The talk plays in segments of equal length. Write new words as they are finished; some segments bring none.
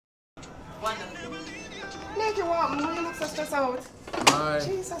Wonderful. Blakey, what? You look so stressed out. Aye.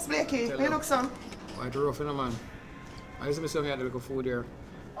 Jesus, Blakey, you look so. Why it's rough, you know, man? I used to be saying you had a little food here.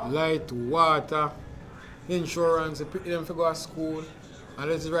 Light, water, insurance, you pick them to go to school. And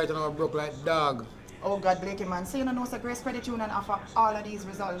this is right now broke like dog. Oh God, Blakey, man. So you know, so Grace Credit Union offer all of these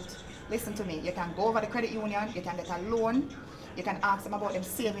results. Listen to me. You can go over the credit union, you can get a loan, you can ask them about them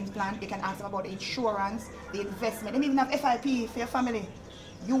savings plan, you can ask them about the insurance, the investment. They even have FIP for your family.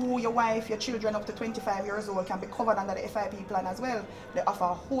 You, your wife, your children up to 25 years old can be covered under the FIP plan as well. They offer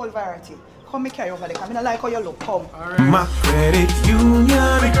a whole variety. Come, me carry over there. I mean, I like how you look. Come. Right. My credit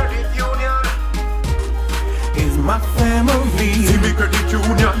union is my family. See me credit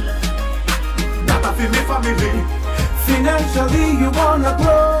union, that a fi me family. Financially, you wanna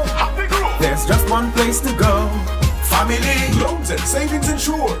grow. Happy grow. There's just one place to go. Family. Loans and savings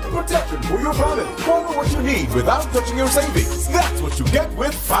insured. Protection for your family. Cover what you need without touching your savings. That's what you get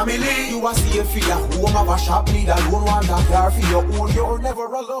with family. You are safe for your home, have a shop, need a loan, want a car for your own. You're never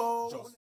alone.